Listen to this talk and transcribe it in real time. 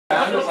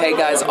Hey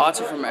guys,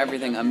 Otto from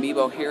Everything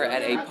Amiibo here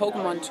at a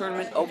Pokemon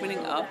tournament opening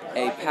up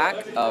a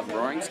pack of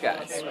Roaring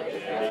Skies.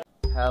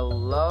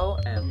 Hello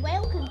and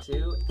welcome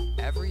to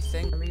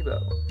Everything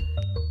Amiibo.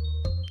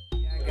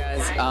 Yeah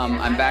guys,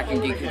 I'm back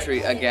in Geek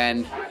Retreat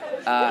again.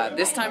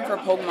 This time for a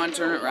Pokemon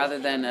tournament rather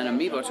than an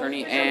Amiibo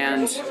tourney,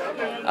 and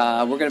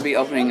we're going to be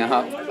opening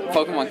up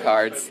Pokemon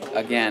cards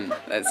again.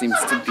 That seems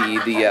to be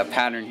the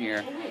pattern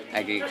here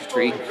at Geek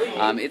Retreat.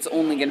 It's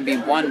only going to be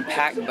one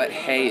pack, but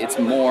hey, it's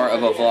more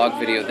of a vlog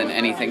video than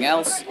anything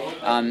else.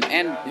 And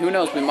who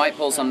knows, we might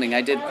pull something. I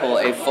did pull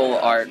a full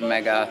art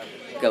Mega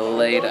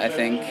Gallade, I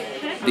think,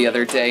 the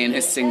other day in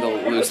his single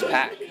loose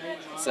pack.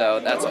 So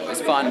that's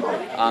always fun,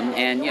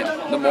 and you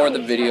know, the more the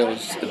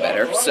videos, the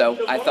better. So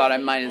I thought I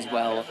might as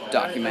well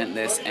document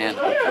this and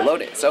upload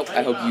it. So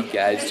I hope you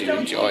guys do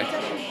enjoy.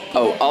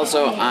 Oh,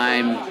 also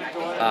I'm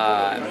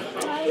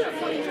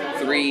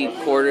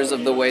 3/4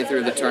 of the way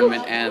through the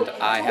tournament, and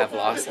I have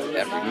lost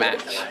every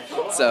match.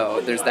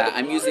 So there's that.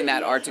 I'm using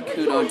that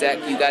Articuno deck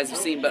you guys have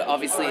seen, but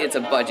obviously it's a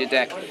budget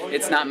deck.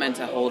 It's not meant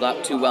to hold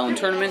up too well in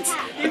tournaments,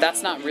 but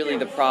that's not really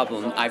the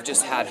problem. I've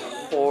just had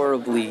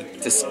horribly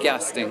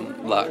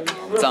disgusting luck.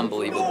 It's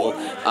unbelievable.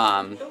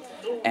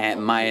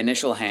 And my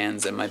initial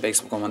hands and my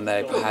basic Pokemon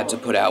that I had to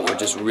put out were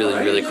just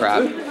really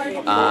crap.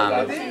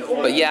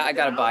 But yeah, I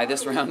gotta buy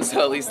this round,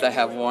 so at least I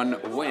have one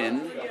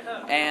win.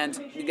 And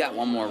we got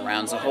one more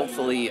round, so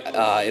hopefully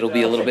it'll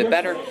be a little bit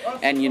better.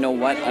 And you know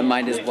what? I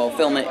might as well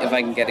film it if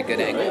I can get a good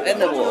angle, and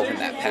then we'll open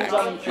that pack.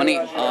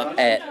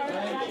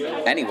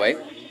 Anyway,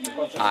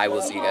 I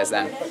will see you guys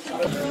then.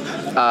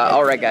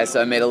 Alright guys,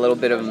 so I made a little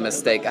bit of a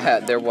mistake.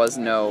 There was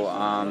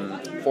no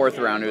fourth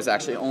round, it was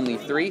actually only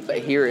 3, but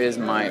here is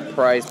my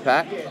prize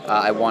pack.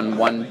 I won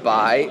 1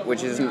 buy,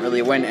 which isn't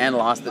really a win, and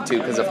lost the 2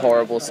 because of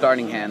horrible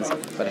starting hands.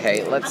 But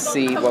hey, let's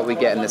see what we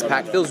get in this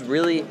pack. Feels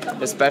really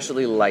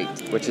especially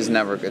light, which is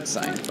never a good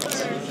sign for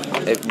us.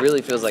 It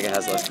really feels like it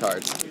has less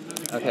cards.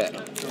 Okay,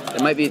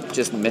 it might be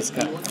just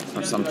miscut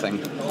or something.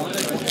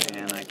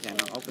 And I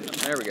cannot open them.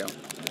 There we go.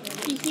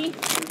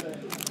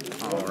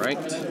 Alright.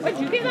 Where'd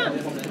you get that?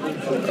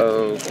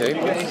 Okay.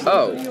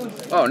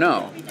 Oh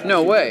no.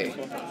 No way.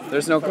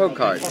 There's no code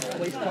card.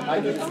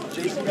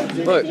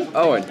 Look,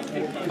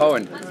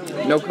 Owen,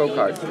 no code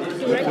card.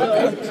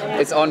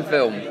 It's on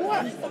film.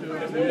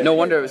 No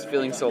wonder it was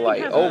feeling so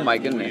light. Oh my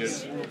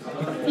goodness.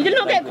 You did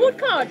not get a code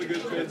card?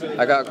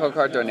 I got a code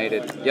card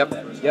donated. Yep.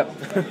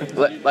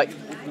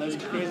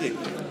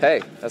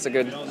 Hey, that's a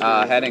good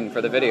heading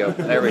for the video.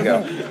 There we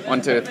go.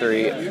 1, 2,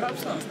 3,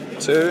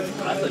 2.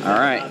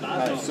 Alright.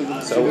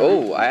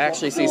 So, I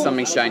actually see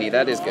something shiny.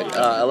 That is good.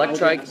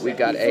 Electrike, we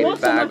got a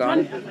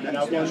Bagon.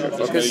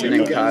 Focus,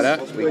 Nincada.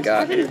 We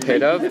got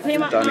Pidove,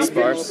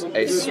 Dunsparce,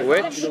 a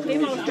Switch,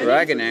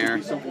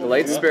 Dragonair,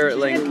 Delayed Spirit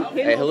Link,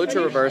 a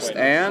Hawlucha Reversed,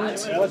 and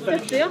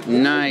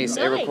nice,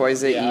 a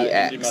Rayquaza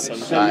EX.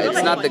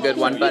 It's not the good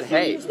one, but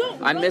hey,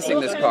 I'm missing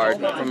this card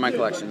from my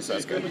collection, so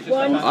that's good.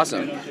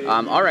 Awesome.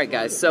 Alright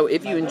guys, so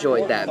if you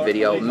enjoyed that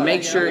video,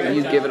 make sure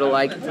you give it a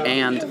like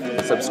and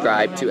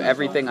subscribe to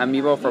Everything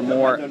Amiibo for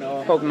more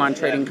Pokemon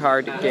trading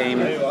card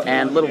game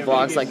and little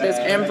vlogs like this,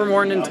 and for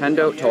more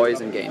Nintendo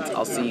toys and games.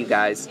 I'll see you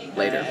guys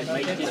later.